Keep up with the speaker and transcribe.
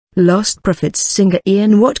Lostprophets singer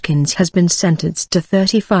Ian Watkins has been sentenced to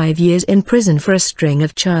 35 years in prison for a string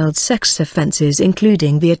of child sex offences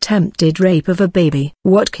including the attempted rape of a baby.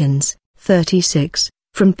 Watkins, 36,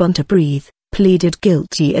 from Pontypridd, pleaded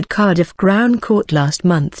guilty at Cardiff Crown Court last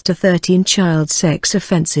month to 13 child sex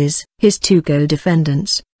offences. His two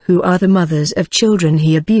co-defendants, who are the mothers of children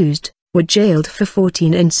he abused, were jailed for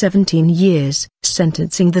 14 and 17 years.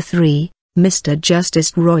 Sentencing the three, Mr.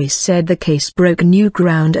 Justice Royce said the case broke new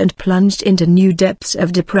ground and plunged into new depths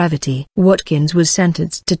of depravity. Watkins was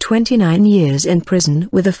sentenced to 29 years in prison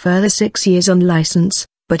with a further 6 years on license,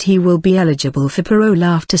 but he will be eligible for parole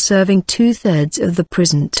after serving 2/3 of the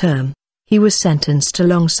prison term. He was sentenced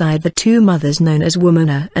alongside the two mothers known as Woman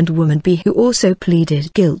A and Woman B, who also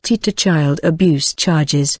pleaded guilty to child abuse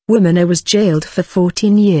charges. Woman A was jailed for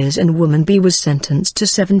 14 years and Woman B was sentenced to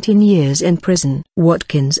 17 years in prison.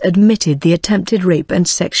 Watkins admitted the attempted rape and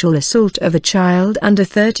sexual assault of a child under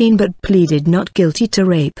 13 but pleaded not guilty to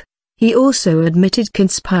rape. He also admitted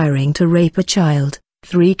conspiring to rape a child,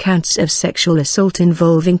 3 counts of sexual assault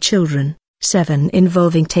involving children, 7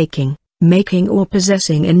 involving taking, making or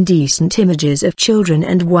possessing indecent images of children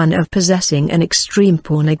and 1 of possessing an extreme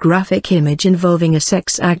pornographic image involving a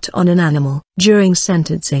sex act on an animal. During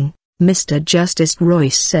sentencing, Mr. Justice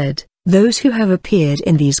Royce said, "Those who have appeared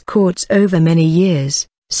in these courts over many years,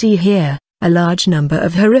 see here, a large number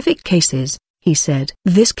of horrific cases," he said.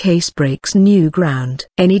 "This case breaks new ground.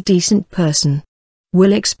 Any decent person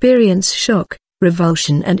will experience shock,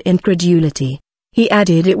 revulsion and incredulity." He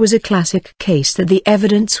added it was a classic case that the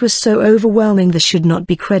evidence was so overwhelming there should not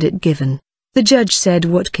be credit given. The judge said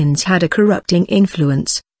Watkins had a corrupting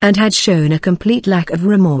influence, and had shown a complete lack of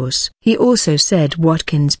remorse. He also said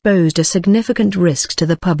Watkins posed a significant risk to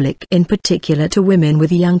the public, in particular to women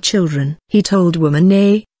with young children. He told Woman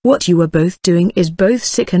A, "What you are both doing is both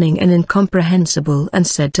sickening and incomprehensible," and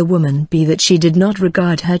said to Woman B that she did not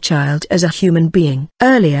regard her child as a human being.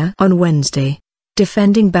 Earlier on Wednesday,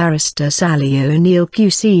 defending barrister Sally O'Neill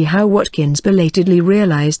QC how Watkins belatedly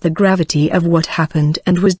realized the gravity of what happened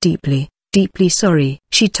and was deeply sorry.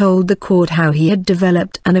 She told the court how he had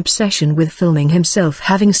developed an obsession with filming himself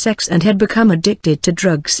having sex and had become addicted to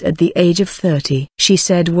drugs at the age of 30. She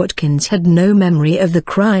said Watkins had no memory of the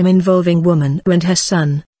crime involving Woman and her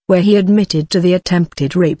son, where he admitted to the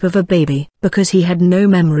attempted rape of a baby. Because he had no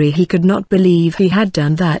memory he could not believe he had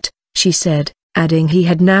done that, she said, adding he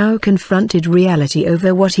had now confronted reality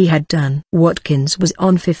over what he had done. Watkins was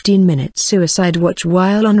on 15-minute suicide watch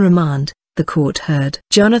while on remand, the court heard.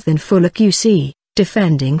 Jonathan Fuller QC,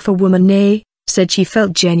 defending for Woman A, said she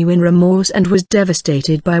felt genuine remorse and was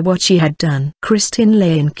devastated by what she had done. Christine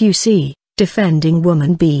Lane QC, defending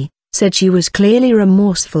Woman B, said she was clearly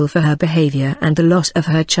remorseful for her behavior and the loss of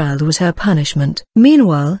her child was her punishment.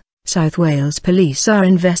 Meanwhile, South Wales police are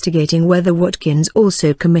investigating whether Watkins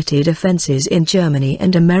also committed offences in Germany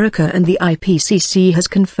and America, and the IPCC has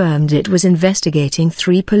confirmed it was investigating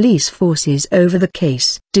 3 police forces over the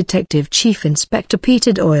case. Detective Chief Inspector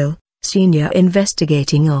Peter Doyle, senior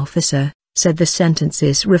investigating officer, said the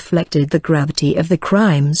sentences reflected the gravity of the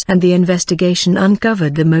crimes and the investigation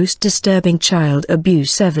uncovered the most disturbing child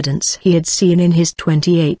abuse evidence he had seen in his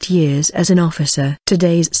 28 years as an officer.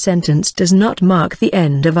 "Today's sentence does not mark the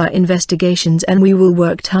end of our investigations and we will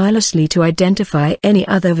work tirelessly to identify any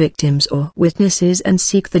other victims or witnesses and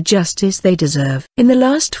seek the justice they deserve. In the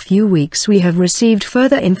last few weeks we have received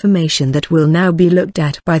further information that will now be looked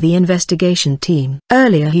at by the investigation team."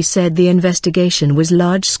 Earlier he said the investigation was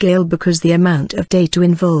large-scale because the amount of data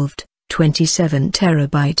involved, 27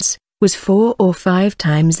 terabytes, was 4 or 5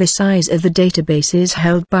 times the size of the databases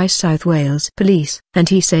held by South Wales Police, and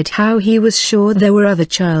he said how he was sure there were other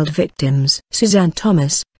child victims. Suzanne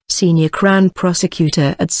Thomas, senior Crown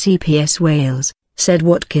prosecutor at CPS Wales, said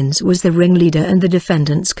Watkins was the ringleader and the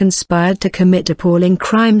defendants conspired to commit appalling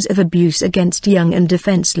crimes of abuse against young and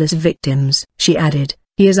defenseless victims. She added,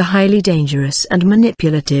 "He is a highly dangerous and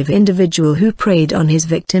manipulative individual who preyed on his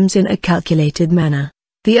victims in a calculated manner."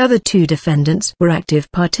 The other 2 defendants were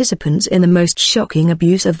active participants in the most shocking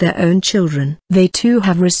abuse of their own children. They too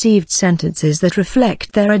have received sentences that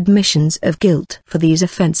reflect their admissions of guilt for these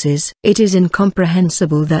offences. "It is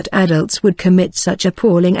incomprehensible that adults would commit such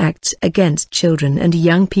appalling acts against children and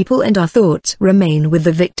young people, and our thoughts remain with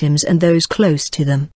the victims and those close to them."